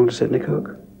once belonged to Sidney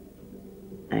Cooke.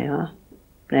 They are.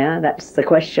 Yeah, that's the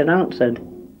question answered.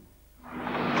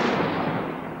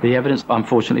 The evidence,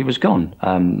 unfortunately, was gone.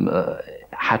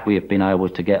 Had we have been able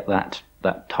to get that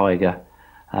tiger,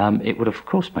 it would have, of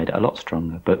course, made it a lot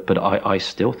stronger. But I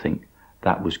still think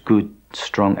that was good,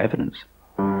 strong evidence.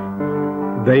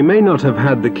 They may not have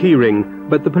had the keyring,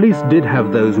 but the police did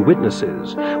have those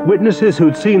witnesses. Witnesses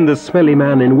who'd seen the smelly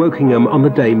man in Wokingham on the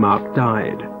day Mark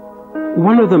died.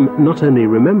 One of them not only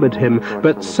remembered him,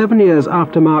 but 7 years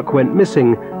after Mark went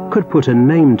missing, could put a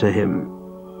name to him.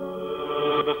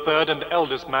 The third and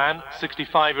eldest man,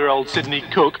 65-year-old Sidney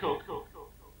Cooke.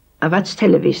 I watched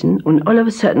television, and all of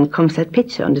a sudden comes that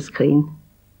picture on the screen,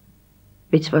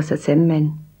 which was the same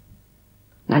man.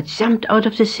 And I jumped out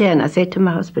of the chair and I said to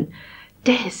my husband,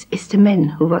 "This is the man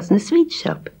who was in the sweet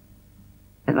shop."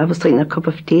 And I was drinking a cup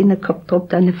of tea and the cup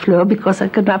dropped on the floor because I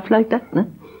could laugh like that. No?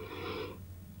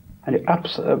 And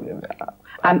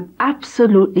I'm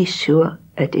absolutely sure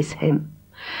it is him.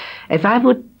 If I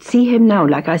would see him now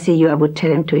like I see you, I would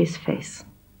tell him to his face.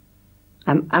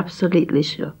 I'm absolutely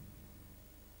sure.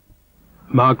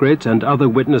 Margaret and other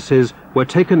witnesses were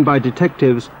taken by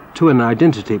detectives to an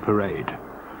identity parade.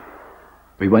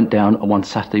 We went down on one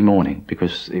Saturday morning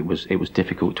because it was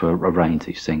difficult to arrange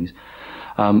these things,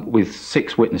 with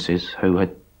 6 witnesses who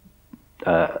had,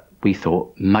 we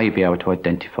thought, may be able to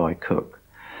identify Cooke.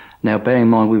 Now, bearing in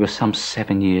mind we were some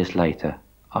 7 years later,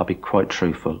 I'll be quite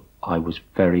truthful, I was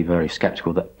very, very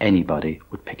sceptical that anybody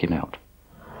would pick him out.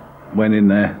 Went in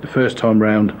there, the first time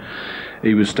round,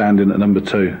 he was standing at number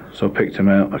 2, so I picked him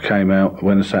out, I came out, I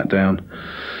went and sat down.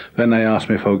 Then they asked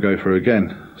me if I would go through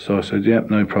again, so I said,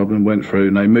 yep, no problem, went through,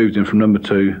 and they moved him from number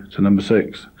 2 to number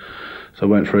 6. So I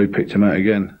went through, picked him out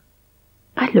again.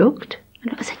 I looked,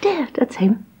 and I said, there, that's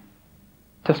him.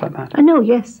 Just like that? I know,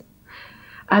 yes.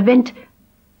 I went,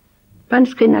 on the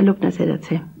screen, I looked and I said, that's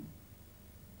him.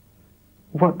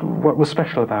 What was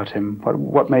special about him?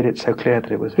 What made it so clear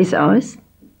that it was him? His eyes.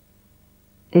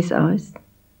 His eyes.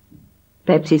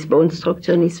 Perhaps his bone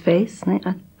structure in his face.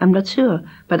 I'm not sure,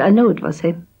 but I know it was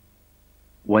him.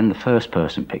 When the first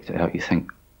person picked it out, you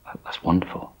think, that's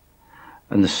wonderful.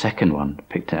 And the second one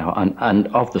picked it out, and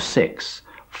of the 6,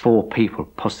 4 people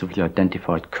positively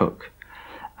identified Cooke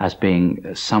as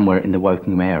being somewhere in the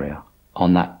Wokingham area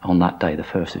on that day, the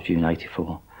 1st of June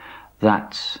 84.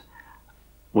 That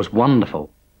was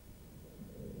wonderful.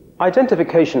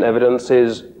 Identification evidence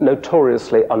is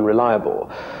notoriously unreliable.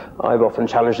 I've often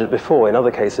challenged it before. In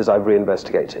other cases, I've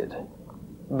reinvestigated.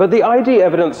 But the ID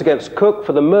evidence against Cooke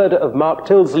for the murder of Mark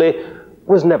Tilsley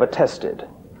was never tested,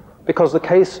 because the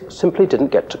case simply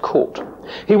didn't get to court.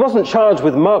 He wasn't charged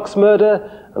with Mark's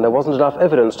murder, and there wasn't enough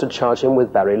evidence to charge him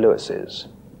with Barry Lewis's.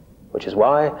 Which is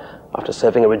why, after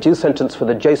serving a reduced sentence for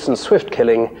the Jason Swift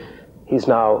killing, he's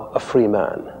now a free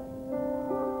man.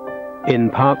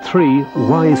 In part 3,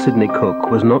 why Sidney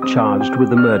Cooke was not charged with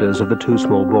the murders of the 2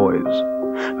 small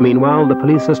boys. Meanwhile, the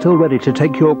police are still ready to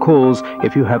take your calls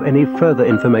if you have any further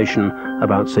information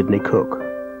about Sidney Cooke.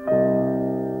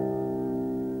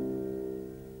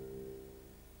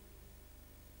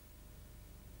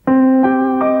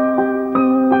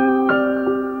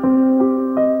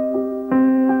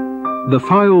 The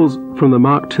files from the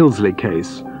Mark Tilsley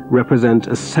case represent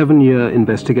a 7-year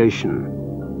investigation.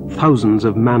 Thousands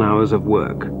of man-hours of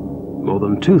work, more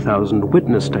than 2,000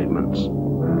 witness statements,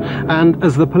 and,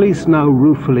 as the police now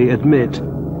ruefully admit,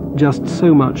 just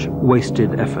so much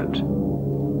wasted effort.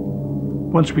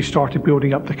 Once we started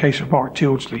building up the case of Mark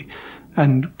Tilsley,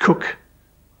 and Cooke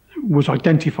was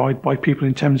identified by people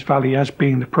in Thames Valley as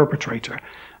being the perpetrator,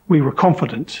 we were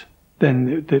confident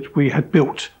then that we had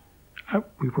built, had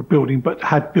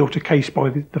built a case by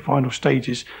the final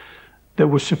stages that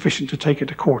was sufficient to take it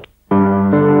to court.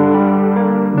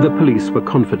 the police were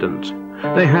confident.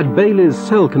 They had Bailey's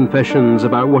cell confessions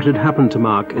about what had happened to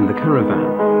Mark in the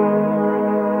caravan.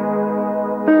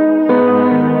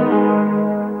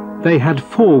 They had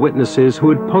 4 witnesses who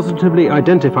had positively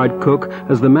identified Cooke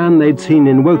as the man they'd seen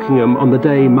in Wokingham on the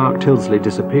day Mark Tilsley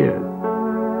disappeared.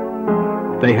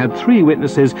 They had 3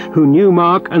 witnesses who knew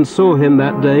Mark and saw him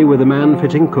that day with a man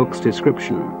fitting Cooke's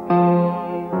description.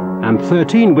 And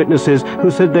 13 witnesses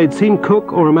who said they'd seen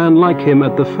Cooke or a man like him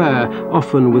at the fair,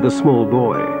 often with a small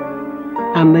boy.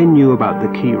 And they knew about the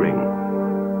keyring.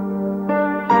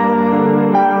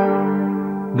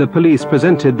 The police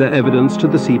presented their evidence to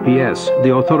the CPS,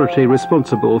 the authority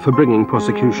responsible for bringing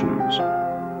prosecutions.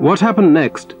 What happened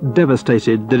next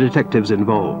devastated the detectives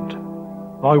involved.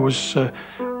 I was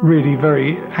really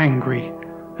very angry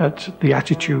at the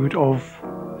attitude of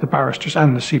the barristers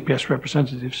and the CPS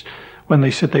representatives when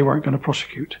they said they weren't going to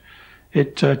prosecute.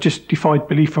 It just defied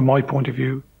belief from my point of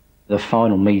view. The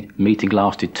final meeting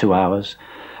lasted 2 hours,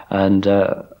 and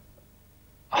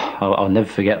I'll never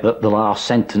forget that the last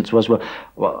sentence was,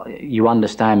 well, you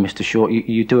understand, Mr. Short,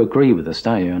 you do agree with us,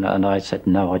 don't you? And I said,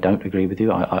 no, I don't agree with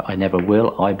you. I never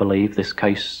will. I believe this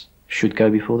case should go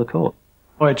before the court.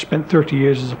 I had spent 30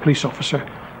 years as a police officer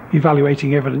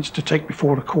evaluating evidence to take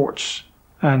before the courts,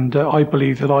 and I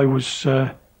believe that I was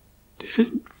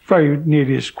very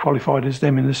nearly as qualified as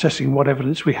them in assessing what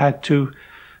evidence we had to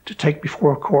take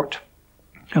before a court,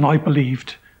 and I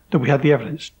believed that we had the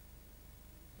evidence.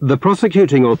 The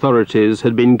prosecuting authorities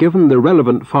had been given the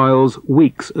relevant files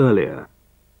weeks earlier.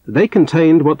 They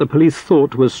contained what the police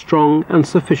thought was strong and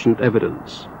sufficient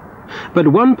evidence. But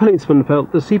one policeman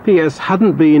felt the CPS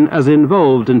hadn't been as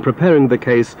involved in preparing the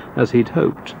case as he'd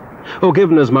hoped, or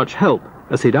given as much help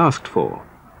as he'd asked for.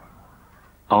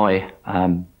 I,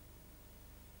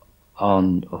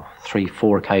 on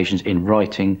 3-4 occasions in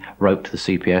writing, wrote to the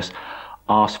CPS,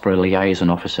 asked for a liaison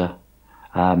officer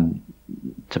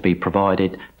to be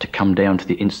provided, to come down to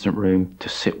the incident room, to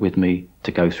sit with me,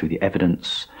 to go through the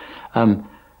evidence,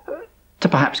 to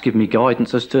perhaps give me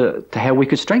guidance as to how we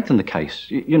could strengthen the case.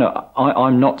 You know,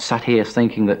 I'm not sat here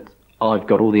thinking that I've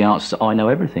got all the answers, I know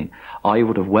everything. I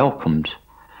would have welcomed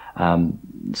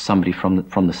somebody from the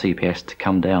CPS to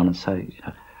come down and say, you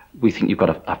know, we think you've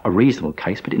got a reasonable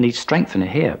case, but it needs strengthening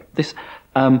here.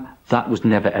 That was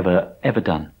never, ever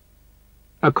done.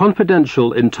 A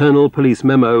confidential internal police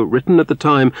memo written at the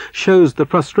time shows the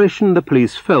frustration the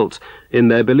police felt in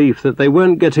their belief that they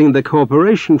weren't getting the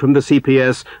cooperation from the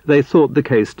CPS they thought the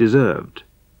case deserved.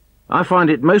 I find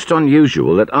it most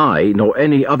unusual that I, nor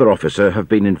any other officer, have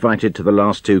been invited to the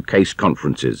last 2 case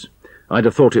conferences. I'd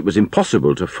have thought it was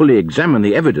impossible to fully examine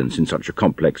the evidence in such a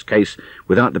complex case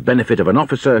without the benefit of an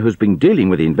officer who's been dealing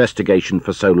with the investigation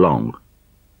for so long.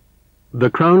 The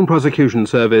Crown Prosecution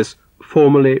Service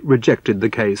formally rejected the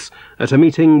case at a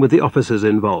meeting with the officers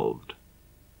involved.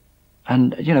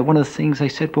 And, you know, one of the things they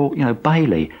said, well, you know,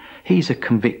 Bailey, he's a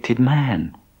convicted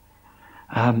man.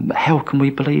 How can we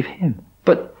believe him?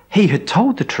 But he had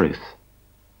told the truth.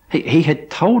 He had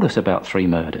told us about 3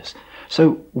 murders.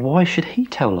 So why should he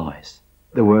tell lies?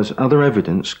 There was other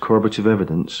evidence, corroborative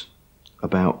evidence,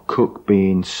 about Cooke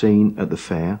being seen at the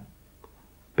fair,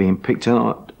 being picked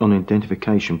out on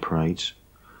identification parades,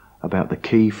 about the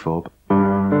key fob.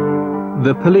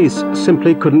 The police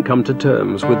simply couldn't come to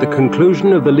terms with the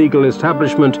conclusion of the legal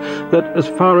establishment that, as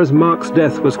far as Mark's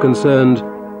death was concerned,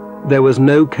 there was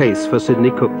no case for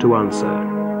Sidney Cooke to answer.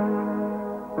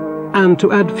 And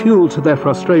to add fuel to their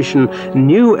frustration,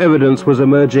 new evidence was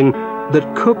emerging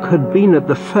that Cooke had been at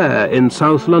the fair in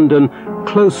South London,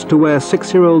 close to where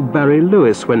 6-year-old Barry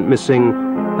Lewis went missing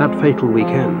that fatal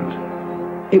weekend.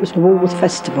 It was the Woolworth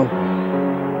Festival,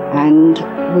 and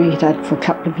we had for a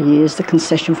couple of years the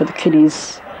concession for the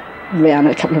kiddies around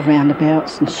a couple of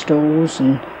roundabouts and stalls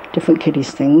and different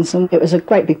kiddies things. And it was a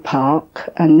great big park,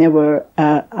 and there were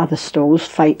other stalls,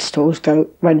 fate stalls,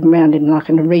 running around in like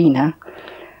an arena.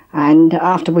 And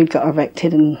after we got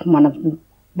erected and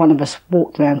one of us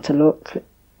walked round to look,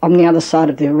 on the other side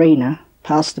of the arena,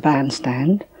 past the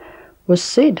bandstand, was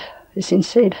Sid. It's in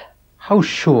Sid. How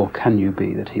sure can you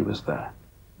be that he was there?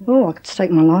 Oh, I could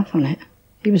stake my life on it.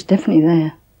 He was definitely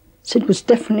there. Sid was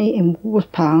definitely in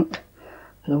Woolworth Park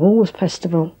for the Woolworth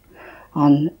Festival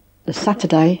on the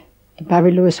Saturday.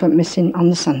 Barry Lewis went missing on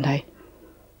the Sunday,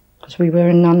 because we were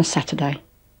in on a Saturday.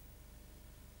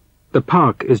 The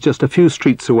park is just a few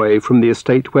streets away from the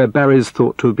estate where Barry's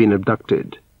thought to have been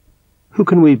abducted. Who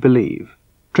can we believe?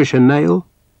 Tricia Nail,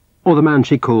 or the man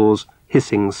she calls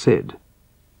Hissing Sid?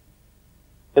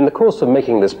 In the course of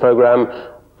making this programme,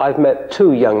 I've met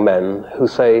 2 young men who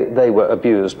say they were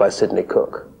abused by Sidney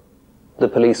Cooke. The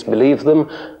police believe them,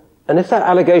 And if their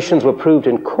allegations were proved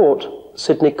in court,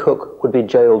 Sidney Cooke would be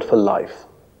jailed for life.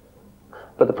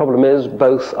 But the problem is,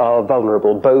 both are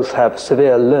vulnerable, both have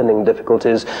severe learning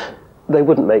difficulties. They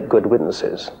wouldn't make good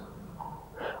witnesses.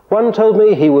 One told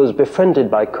me he was befriended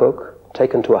by Cooke,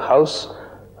 taken to a house,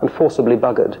 and forcibly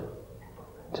buggered.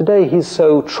 Today he's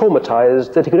so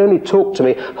traumatized that he could only talk to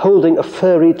me holding a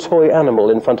furry toy animal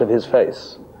in front of his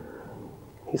face.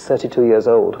 He's 32 years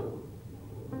old.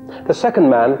 The second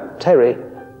man, Terry,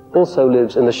 also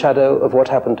lives in the shadow of what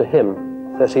happened to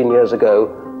him 13 years ago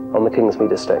on the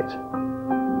Kingsmead estate.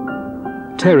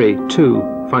 Terry, too,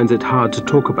 finds it hard to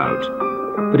talk about,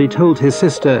 but he told his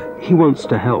sister he wants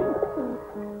to help.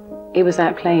 He was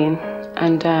out playing,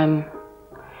 and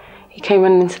he came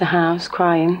running into the house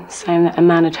crying, saying that a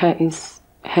man had hurt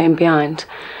him behind.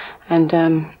 And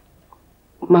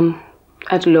Mum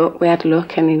had a look, we had a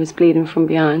look, and he was bleeding from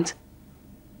behind.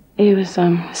 He was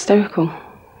hysterical.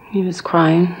 He was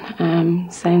crying,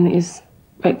 saying that his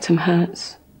victim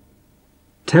hurts.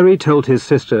 Terry told his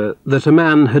sister that a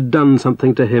man had done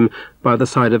something to him by the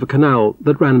side of a canal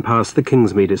that ran past the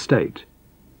Kingsmead estate.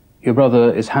 Your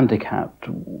brother is handicapped.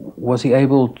 Was he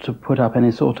able to put up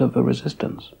any sort of a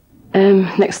resistance?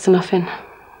 Next to nothing.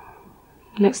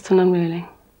 Next to none, really.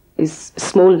 He's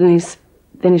smaller than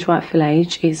his rightful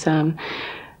age. He's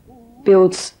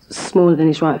builds smaller than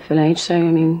his rightful age. So,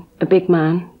 I mean, a big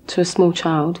man to a small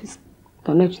child, he's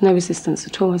got no resistance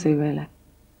at all, has he, really?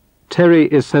 Terry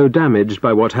is so damaged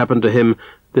by what happened to him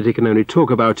that he can only talk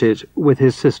about it with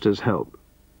his sister's help.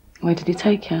 Where did he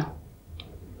take her?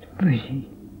 Bushes.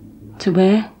 To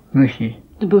where? Bushes.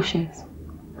 The bushes.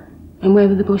 And where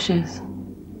were the bushes?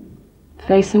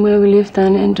 Facing where we lived,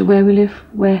 down the end of where we live?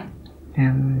 Where?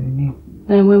 Down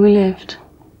where we lived.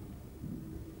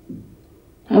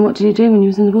 And what did you do when you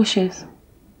was in the bushes?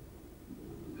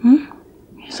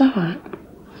 It's all right.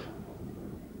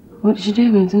 What did you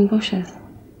do when you was in the bushes?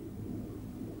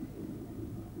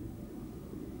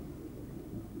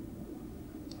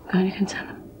 Go on, you can tell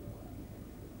him.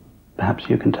 Perhaps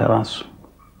you can tell us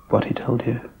what he told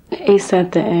you. He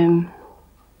said that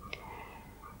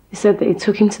he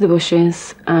took him to the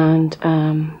bushes and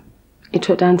he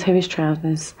took down Terry's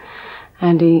trousers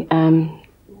and he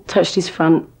touched his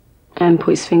front and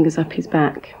put his fingers up his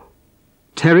back.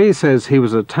 Terry says he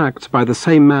was attacked by the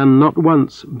same man not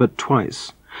once but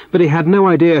twice, but he had no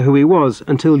idea who he was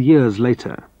until years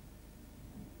later.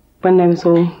 When they was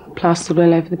all plastered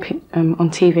all over on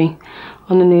TV,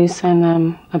 on the news,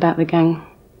 saying about the gang,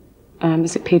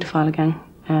 is it paedophile gang?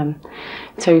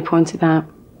 Terry pointed out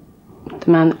the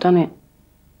man that done it.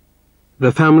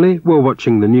 The family were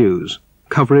watching the news,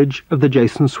 coverage of the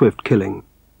Jason Swift killing.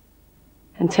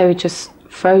 And Terry just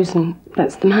frozen.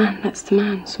 That's the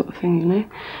man, sort of thing, you know.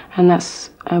 And that's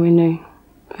how we knew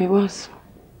who it was.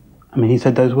 I mean, he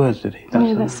said those words, did he?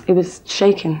 It was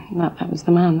shaking. That was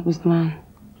the man. That was the man.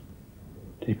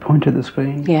 Did he point at the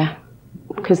screen? Yeah,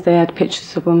 because they had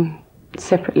pictures of them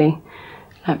separately,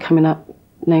 like coming up,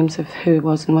 names of who it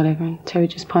was and whatever, and Terry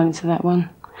just pointed to that one.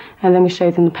 And then we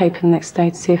showed them the paper the next day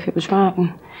to see if it was right,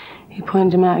 and he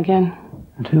pointed him out again.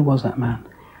 And who was that man?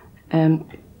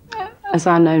 As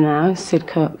I know now, Sid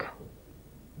Cooke.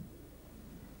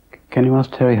 Can you ask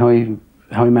Terry how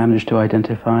he managed to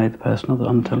identify the person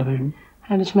on the television?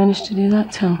 How did you manage to do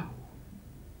that, Tom?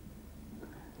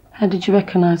 How did you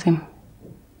recognise him?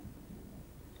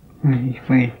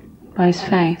 By his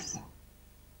face.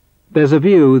 There's a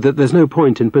view that there's no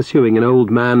point in pursuing an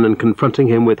old man and confronting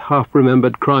him with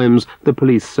half-remembered crimes the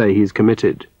police say he's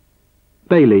committed.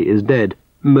 Bailey is dead,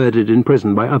 murdered in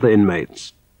prison by other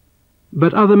inmates.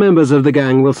 But other members of the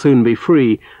gang will soon be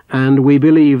free, and we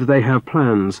believe they have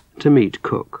plans to meet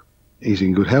Cooke. He's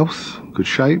in good health, good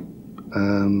shape,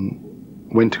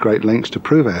 went to great lengths to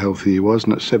prove how healthy he was,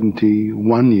 and at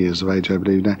 71 years of age, I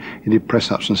believe now, he did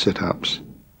press-ups and sit-ups.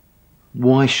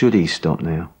 Why should he stop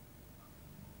now?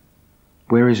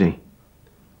 Where is he?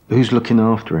 Who's looking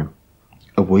after him?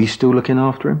 Are we still looking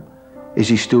after him? Is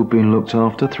he still being looked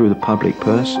after through the public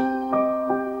purse?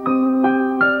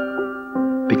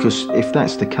 Because if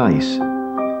that's the case,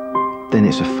 then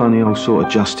it's a funny old sort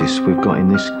of justice we've got in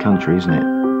this country, isn't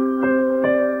it?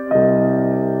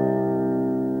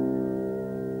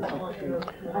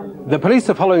 The police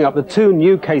are following up the 2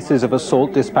 new cases of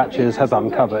assault Dispatches has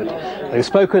uncovered. They've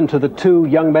spoken to the 2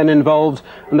 young men involved,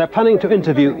 and they're planning to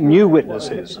interview new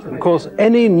witnesses. And of course,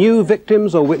 any new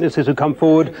victims or witnesses who come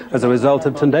forward as a result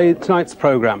of tonight's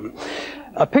programme.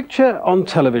 A picture on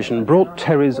television brought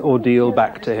Terry's ordeal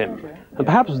back to him. And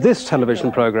perhaps this television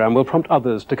programme will prompt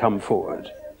others to come forward.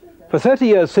 For 30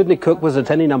 years, Sidney Cooke was at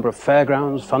any number of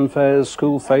fairgrounds, fun fairs,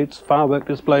 school fetes, firework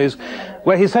displays,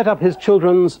 where he set up his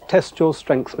children's Test Your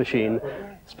Strengths machine,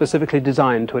 specifically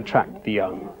designed to attract the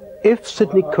young. If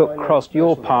Sidney Cooke crossed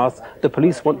your path, the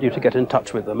police want you to get in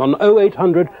touch with them on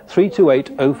 0800 328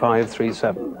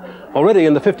 0537. Already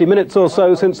in the 50 minutes or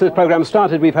so since this programme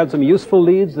started, we've had some useful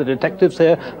leads. The detectives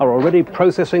here are already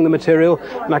processing the material,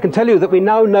 and I can tell you that we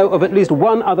now know of at least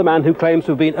one other man who claims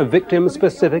to have been a victim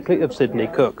specifically of Sidney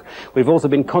Cooke. We've also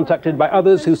been contacted by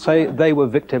others who say they were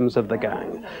victims of the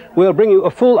gang. We'll bring you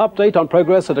a full update on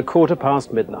progress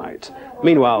at midnight.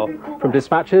 Meanwhile, from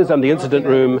dispatches and the incident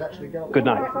room, good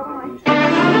night.